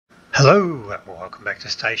Hello and welcome back to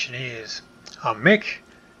Stationeers. I'm Mick,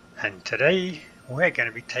 and today we're going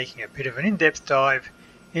to be taking a bit of an in-depth dive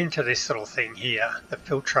into this little thing here, the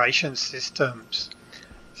filtration systems.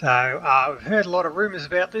 So I've heard a lot of rumours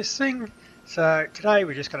about this thing, so today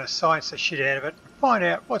we're just going to science the shit out of it and find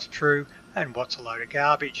out what's true and what's a load of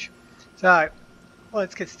garbage. So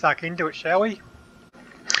let's get stuck into it, shall we?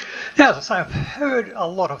 Now, as I say, I've heard a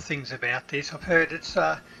lot of things about this. I've heard it's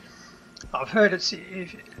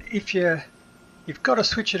if you've got to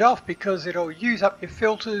switch it off because it'll use up your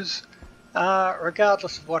filters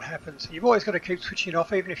regardless of what happens. You've always got to keep switching it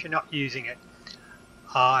off even if you're not using it.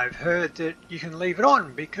 I've heard that you can leave it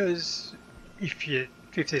on because if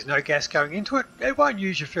there's no gas going into it, it won't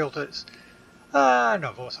use your filters. And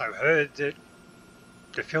I've also heard that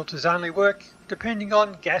the filters only work depending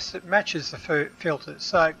on gas that matches the filters.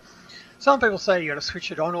 So some people say you got to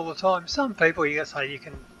switch it on all the time. Some people you got to say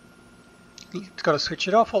it's got to switch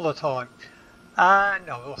it off all the time. And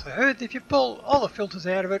I've also heard that if you pull all the filters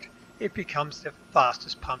out of it, it becomes the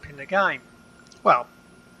fastest pump in the game. Well,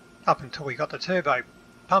 up until we got the turbo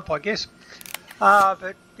pump, I guess.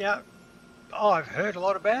 But yeah, I've heard a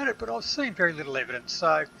lot about it, but I've seen very little evidence.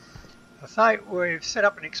 So I say we've set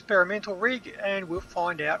up an experimental rig and we'll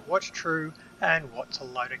find out what's true and what's a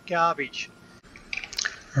load of garbage.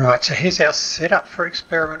 Right, so here's our setup for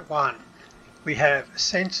experiment 1. We have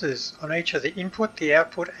sensors on each of the input, the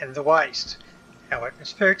output and the waste. Our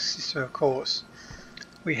atmospheric system, of course.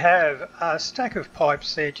 We have a stack of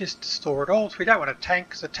pipes there just to store it all. So we don't want a tank,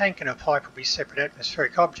 because a tank and a pipe will be separate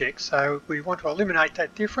atmospheric objects. So we want to eliminate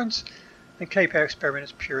that difference and keep our experiment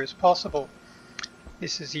as pure as possible.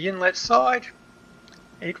 This is the inlet side.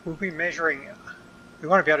 It will be measuring. We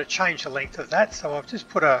want to be able to change the length of that. So I've just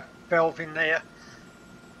put a valve in there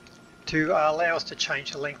to allow us to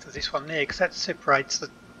change the length of this one there, because that separates the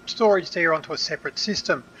storage there onto a separate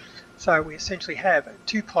system. So we essentially have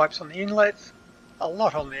 2 pipes on the inlet, a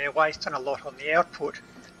lot on the air waste and a lot on the output.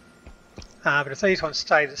 But if these ones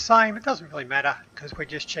stay the same, it doesn't really matter because we're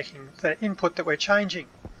just checking the input that we're changing.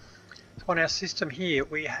 So on our system here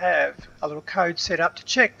we have a little code set up to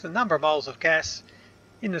check the number of moles of gas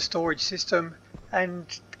in the storage system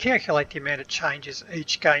and calculate the amount of changes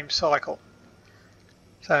each game cycle.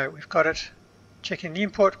 So we've got it checking the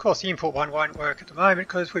input. Of course the input one won't work at the moment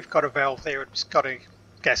because we've got a valve there, it's got a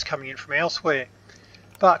gas coming in from elsewhere.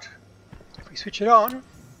 But if we switch it on,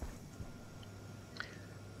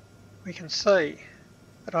 we can see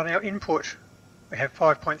that on our input we have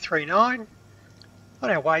 5.39,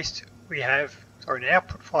 on our waste we have, sorry, an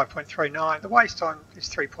output 5.39, the waste on is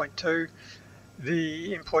 3.2,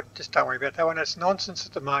 the input, just don't worry about that one, that's nonsense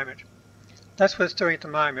at the moment. That's what it's doing at the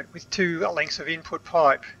moment with 2 lengths of input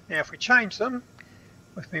pipe. Now if we change them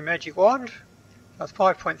with my magic wand, that's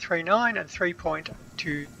 5.39 and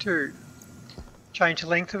 3.22. Change the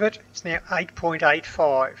length of it, it's now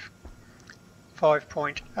 8.85,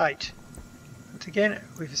 5.8. Once again,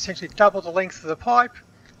 we've essentially doubled the length of the pipe.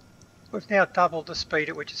 We've now doubled the speed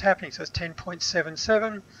at which it's happening, so it's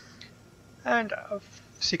 10.77 and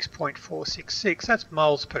 6.466. That's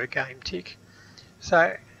moles per game tick.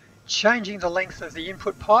 So changing the length of the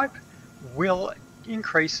input pipe will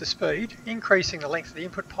increase the speed. Increasing the length of the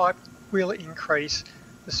input pipe will increase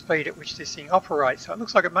the speed at which this thing operates. So it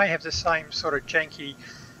looks like it may have the same sort of janky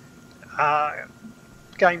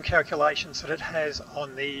game calculations that it has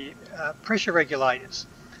on the pressure regulators.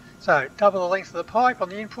 So double the length of the pipe on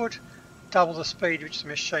the input, double the speed which the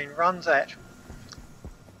machine runs at.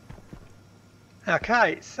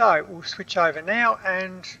 Okay, so we'll switch over now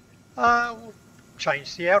and we'll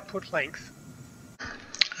change the output length.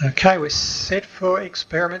 Okay, we're set for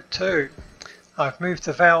experiment 2. I've moved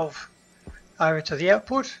the valve over to the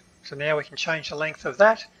output, so now we can change the length of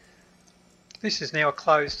that. This is now a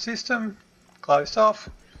closed system, closed off.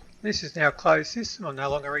 This is now a closed system, I'm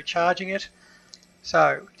no longer recharging it.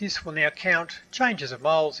 So this will now count changes of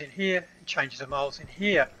moles in here and changes of moles in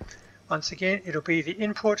here. Once again, it'll be the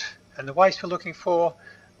input and the waste we're looking for.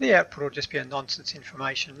 The output will just be a nonsense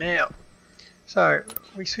information now. So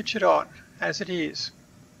we switch it on as it is.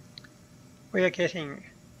 We are getting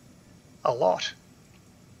a lot.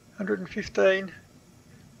 115,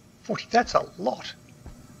 40, that's a lot.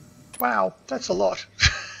 Wow, that's a lot.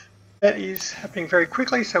 That is happening very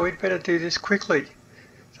quickly, so we'd better do this quickly.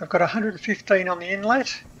 So I've got 115 on the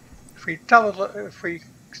inlet. If we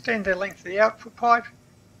extend the length of the output pipe,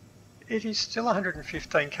 it is still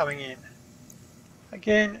 115 coming in.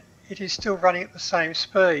 Again, it is still running at the same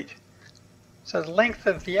speed. So the length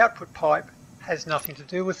of the output pipe has nothing to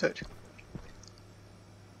do with it.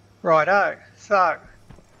 Righto, so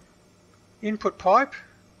input pipe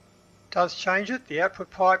does change it. The output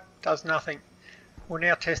pipe does nothing. We'll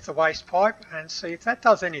now test the waste pipe and see if that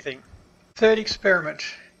does anything. Third experiment.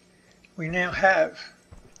 We now have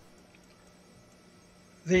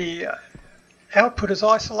the output is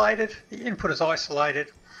isolated, the input is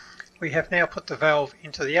isolated. We have now put the valve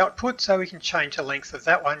into the output, so we can change the length of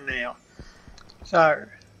that one now. So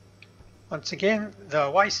once again, the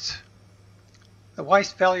waste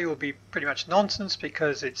value will be pretty much nonsense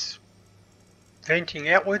because it's venting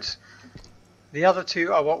outwards. The other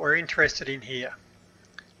two are what we're interested in here.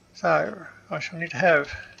 So I shall need to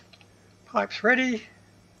have pipes ready.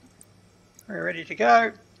 We're ready to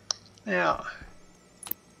go. Now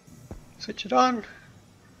switch it on.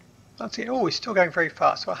 Once again, oh, we're still going very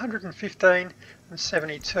fast. So 115 and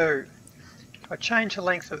 72. If I change the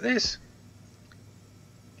length of this,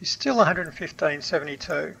 it's still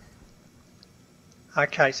 115.72.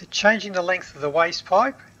 Okay, so changing the length of the waste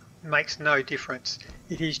pipe makes no difference.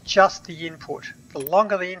 It is just the input. The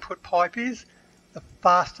longer the input pipe is, the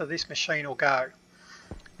faster this machine will go.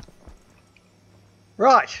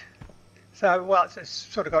 Right, so well, it's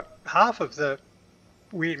sort of got half of the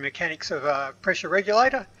weird mechanics of a pressure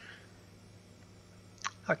regulator.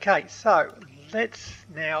 Okay, so let's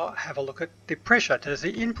now have a look at the pressure. Does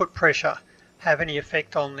the input pressure have any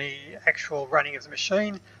effect on the actual running of the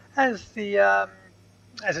machine as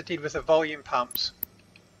it did with the volume pumps?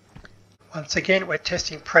 Once again, we're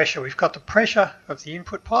testing pressure. We've got the pressure of the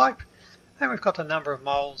input pipe and we've got the number of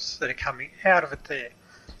moles that are coming out of it there.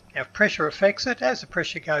 Now if pressure affects it, as the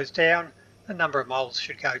pressure goes down, the number of moles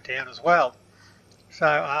should go down as well. So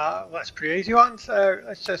well, that's a pretty easy one. So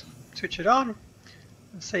let's just switch it on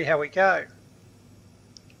and see how we go.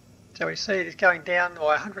 So we see it is going down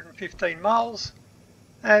by 115 moles.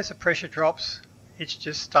 As the pressure drops, it's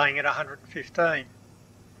just staying at 115.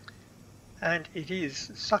 And it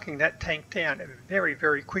is sucking that tank down very,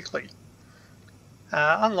 very quickly.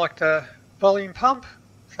 Unlike the volume pump,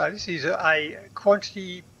 so this is a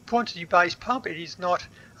quantity-based pump. It is not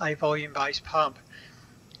a volume-based pump.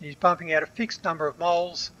 It is pumping out a fixed number of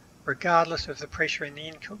moles regardless of the pressure in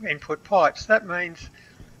the input pipes. That means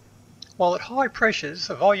while at high pressures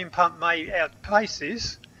the volume pump may outpace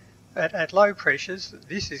this, at low pressures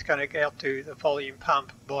this is going to outdo the volume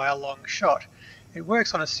pump by a long shot. It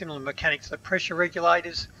works on a similar mechanic to the pressure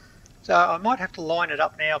regulators, so I might have to line it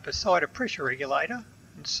up now beside a pressure regulator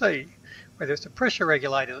and see whether it's the pressure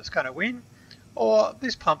regulator that's going to win or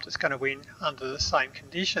this pump that's going to win under the same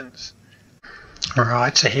conditions.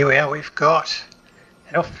 Alright, so here we are, we've got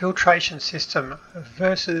our filtration system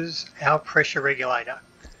versus our pressure regulator.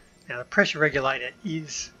 Now the pressure regulator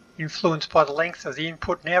is influenced by the length of the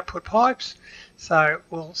input and output pipes, so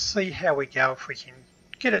we'll see how we go if we can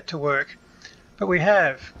get it to work. But we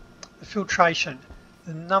have the filtration,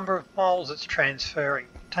 the number of moles it's transferring,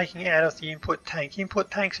 taking out of the input tank. Input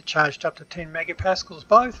tanks are charged up to 10 megapascals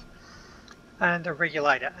both, and the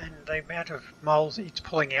regulator and the amount of moles it's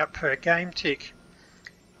pulling out per game tick.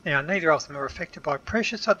 Now neither of them are affected by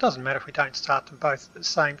pressure, so it doesn't matter if we don't start them both at the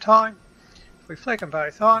same time. If we flick them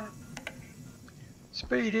both on,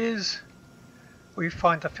 speed is, we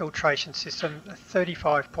find the filtration system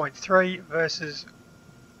 35.3 versus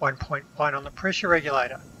 1.1 on the pressure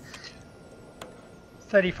regulator.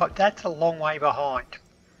 35, that's a long way behind.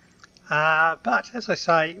 But as I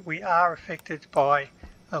say, we are affected by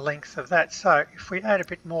the length of that. So if we add a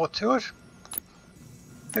bit more to it,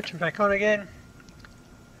 switch them back on again,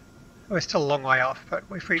 we're still a long way off. But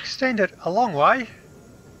if we extend it a long way,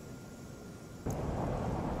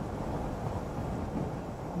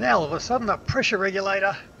 now all of a sudden the pressure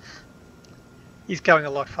regulator is going a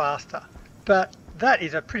lot faster. But that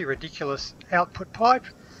is a pretty ridiculous output pipe.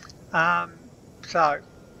 So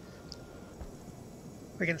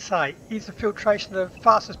we can say, is the filtration the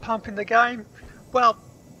fastest pump in the game? Well,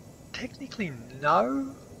 technically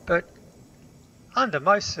no, but under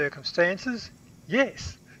most circumstances,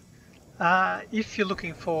 yes. If you're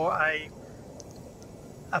looking for a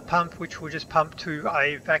pump which will just pump to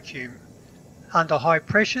a vacuum under high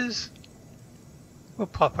pressures, we'll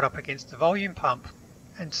pop it up against the volume pump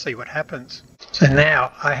and see what happens. So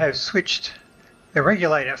now I have switched the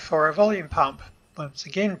regulator for a volume pump. Once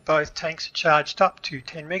again, both tanks are charged up to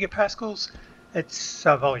 10 megapascals. It's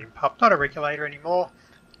a volume pump, not a regulator anymore.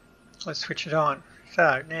 Let's switch it on.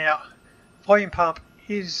 So now, volume pump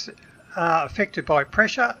is affected by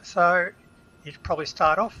pressure, so it'll probably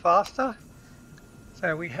start off faster.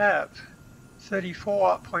 So we have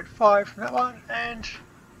 34.5 from that one, and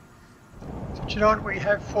switch it on, we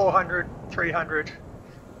have 400, 300,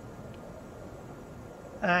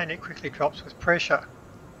 and it quickly drops with pressure.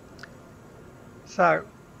 So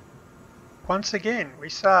once again we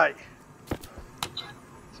say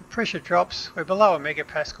pressure drops. We're below a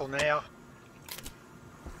megapascal now,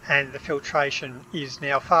 and the filtration is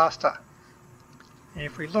now faster. And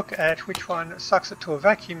if we look at which one sucks it to a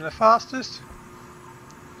vacuum the fastest,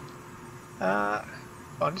 well,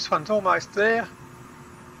 this one's almost there,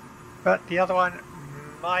 but the other one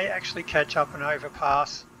may actually catch up and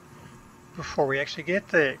overpass before we actually get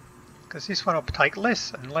there, because this one will take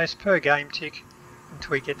less and less per game tick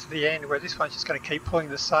until we get to the end, where this one's just going to keep pulling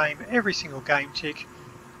the same every single game tick,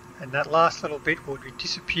 and that last little bit will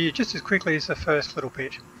disappear just as quickly as the first little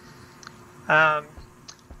bit.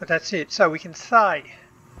 But that's it. So we can say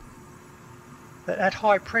that at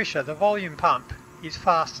high pressure the volume pump is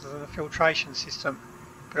faster than the filtration system,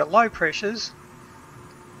 but at low pressures,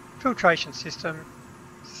 filtration system,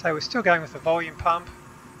 so we're still going with the volume pump,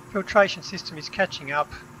 filtration system is catching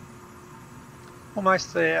up,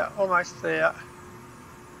 almost there,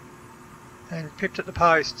 and pipped at the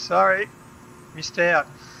post, sorry, missed out,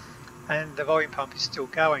 and the volume pump is still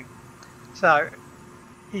going. So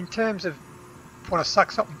in terms of if you want to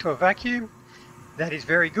suck something to a vacuum, that is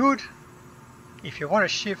very good. If you want to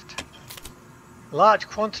shift large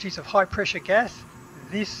quantities of high pressure gas,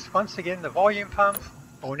 this, once again, the volume pump,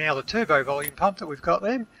 or now the turbo volume pump that we've got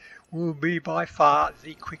then, will be by far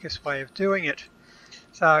the quickest way of doing it.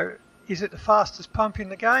 So is it the fastest pump in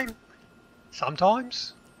the game?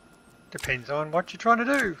 Sometimes. Depends on what you're trying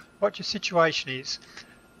to do, what your situation is.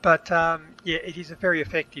 But yeah, it is a very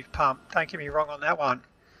effective pump, don't get me wrong on that one.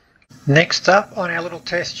 Next up on our little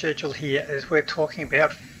test schedule here is we're talking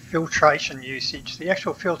about filtration usage, the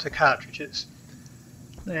actual filter cartridges.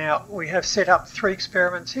 Now we have set up 3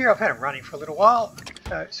 experiments here. I've had them running for a little while,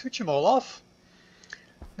 so switch them all off.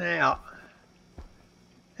 Now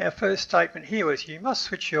our first statement here was you must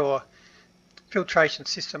switch your filtration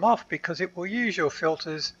system off because it will use your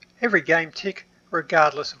filters every game tick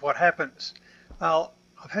regardless of what happens. Well,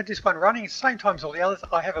 I've had this one running at the same time as all the others.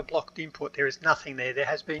 I have a blocked input. There is nothing there. There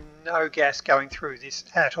has been no gas going through this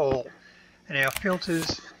at all. And our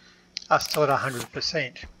filters are still at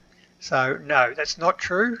 100%. So no, that's not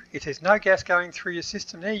true. If there's no gas going through your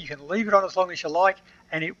system there, you can leave it on as long as you like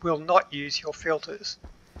and it will not use your filters.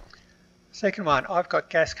 Second one, I've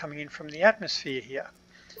got gas coming in from the atmosphere here.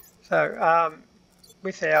 So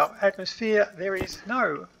with our atmosphere, there is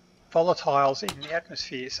no volatiles in the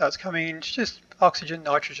atmosphere. So it's coming in just oxygen,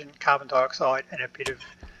 nitrogen, carbon dioxide and a bit of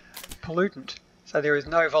pollutant. So there is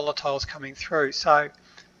no volatiles coming through. So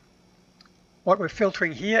what we're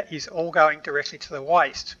filtering here is all going directly to the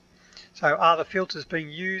waste. So are the filters being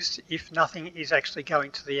used if nothing is actually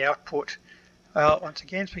going to the output? Well, once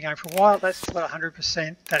again, it's been going for a while. That's still at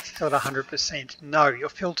 100%. That's still at 100%. No, your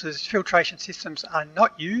filtration systems are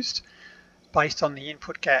not used based on the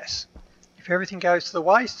input gas. If everything goes to the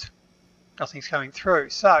waste, nothing's going through.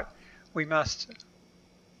 So we must,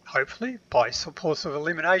 hopefully, by support of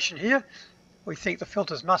elimination here, we think the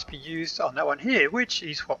filters must be used on that one here, which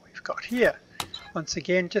is what we've got here. Once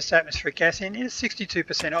again, just atmospheric gas in is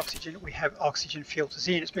 62% oxygen. We have oxygen filters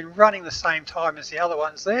in. It's been running the same time as the other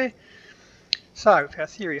ones there. So if our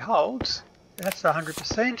theory holds, that's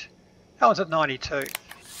 100%. That one's at 92.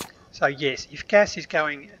 So yes, if gas is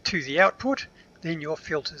going to the output, then your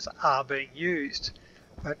filters are being used.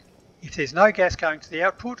 But if there's no gas going to the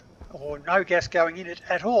output, or no gas going in it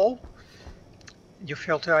at all, your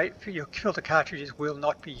filter cartridges will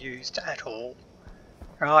not be used at all.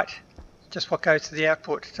 Right, just what goes to the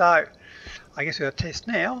output. So I guess we'll test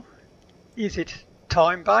now, is it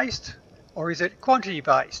time based or is it quantity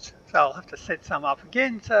based? So I'll have to set some up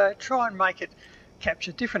again to try and make it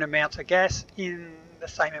capture different amounts of gas in the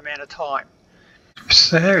same amount of time.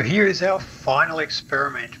 So here is our final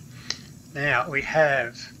experiment. Now we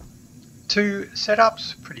have 2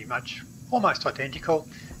 setups, pretty much almost identical.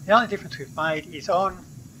 The only difference we've made is on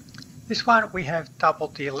this one we have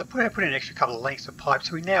doubled the, put in an extra couple of lengths of pipe,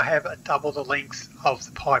 so we now have double the length of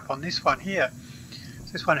the pipe on this one here.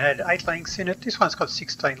 So this one had 8 lengths in it, this one's got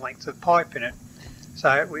 16 lengths of pipe in it.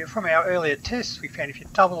 So from our earlier tests we found if you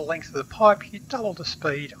double the length of the pipe, you double the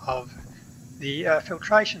speed of the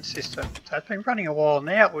filtration system. So it's been running a while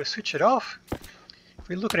now. We'll switch it off. If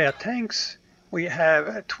we look at our tanks, we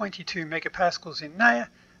have 22 megapascals in there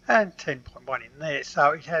and 10.1 in there.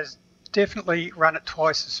 So it has definitely run at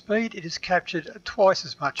twice the speed. It has captured twice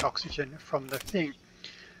as much oxygen from the thing.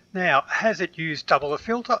 Now, has it used double the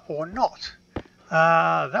filter or not?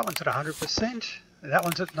 That one's at 100%. That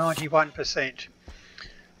one's at 91%.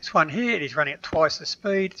 This one here, it is running at twice the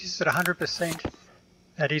speed. This is at 100%.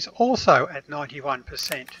 That is also at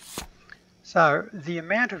 91%. So the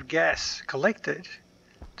amount of gas collected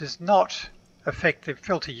does not affect the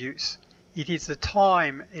filter use. it is the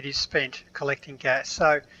time it is spent collecting gas.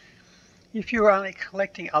 So if you're only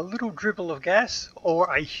collecting a little dribble of gas or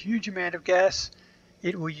a huge amount of gas,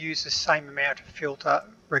 it will use the same amount of filter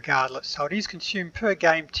regardless. So it is consumed per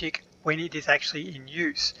game tick when it is actually in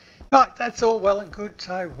use. Right, that's all well and good.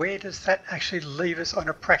 So where does that actually leave us on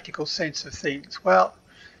a practical sense of things? Well,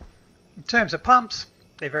 in terms of pumps,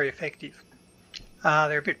 they're very effective.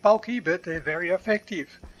 They're a bit bulky, but they're very effective.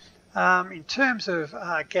 In terms of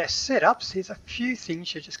gas setups, there's a few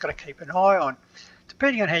things you just got to keep an eye on.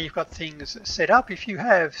 Depending on how you've got things set up, if you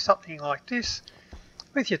have something like this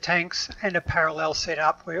with your tanks and a parallel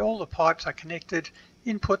setup where all the pipes are connected,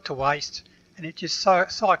 input to waste, and it just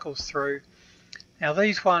cycles through. Now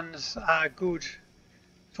these ones are good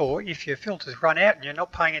for if your filters run out and you're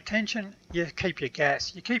not paying attention, you keep your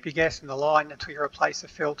gas. You keep your gas in the line until you replace the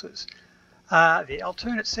filters. The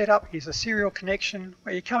alternate setup is a serial connection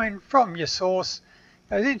where you come in from your source,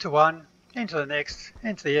 goes into one, into the next,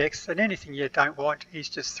 into the next, and anything you don't want is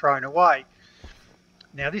just thrown away.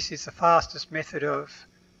 Now this is the fastest method of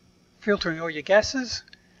filtering all your gases,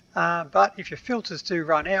 but if your filters do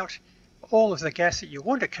run out, all of the gas that you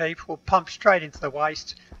want to keep will pump straight into the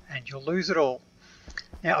waste and you'll lose it all.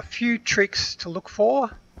 Now a few tricks to look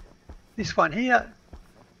for. This one here,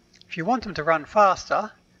 if you want them to run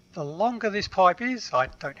faster, the longer this pipe is, I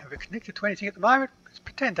don't have it connected to anything at the moment, let's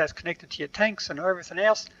pretend that's connected to your tanks and everything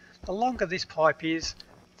else, the longer this pipe is,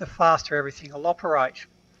 the faster everything will operate.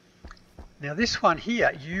 Now this one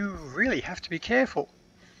here, you really have to be careful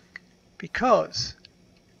because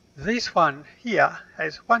this one here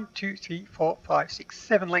has 1, 2, 3, 4, 5, 6,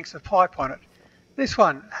 7 lengths of pipe on it. This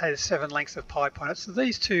one has 7 lengths of pipe on it, so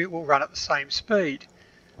these two will run at the same speed.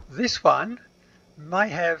 This one may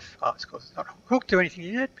have, of course it's not hooked to anything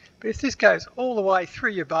yet, but if this goes all the way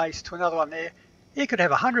through your base to another one there, it could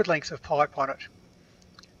have 100 lengths of pipe on it.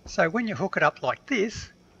 So when you hook it up like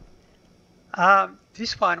this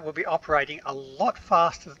one will be operating a lot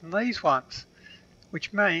faster than these ones,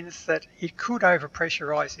 which means that it could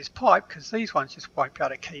overpressurize this pipe because these ones just won't be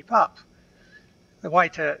able to keep up. The way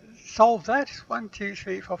to solve that, 1, 2,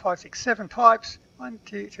 3, 4, 5, 6, 7 pipes, 1,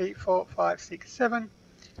 2, 3, 4, 5, 6, 7.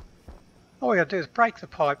 All we got to do is break the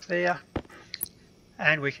pipe there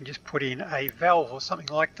and we can just put in a valve or something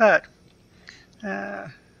like that.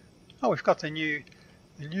 We've got the new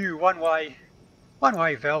one-way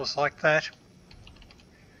valves like that.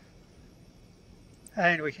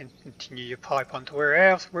 And we can continue your pipe onto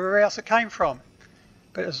wherever else it came from.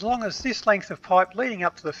 But as long as this length of pipe leading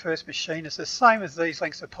up to the first machine is the same as these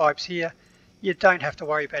lengths of pipes here, you don't have to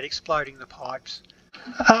worry about exploding the pipes.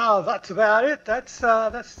 That's about it. That's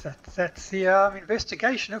the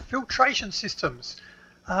investigation of filtration systems.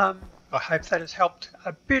 I hope that has helped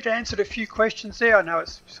a bit, answered a few questions there. I know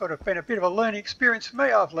it's sort of been a bit of a learning experience for me.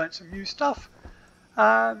 I've learned some new stuff.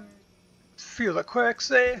 Few of the quirks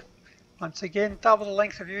there. Once again, double the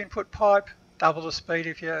length of your input pipe, double the speed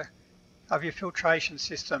of your filtration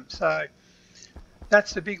system. So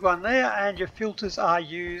that's the big one there, and your filters are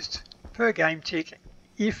used per game tick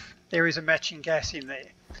if there is a matching gas in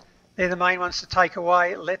there. They're the main ones to take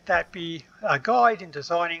away. Let that be a guide in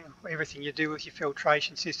designing everything you do with your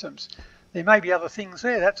filtration systems. There may be other things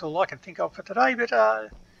there, that's all I can think of for today,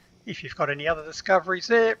 but if you've got any other discoveries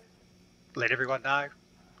there, let everyone know.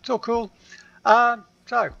 It's all cool.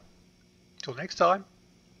 So, till next time,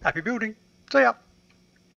 happy building. See ya.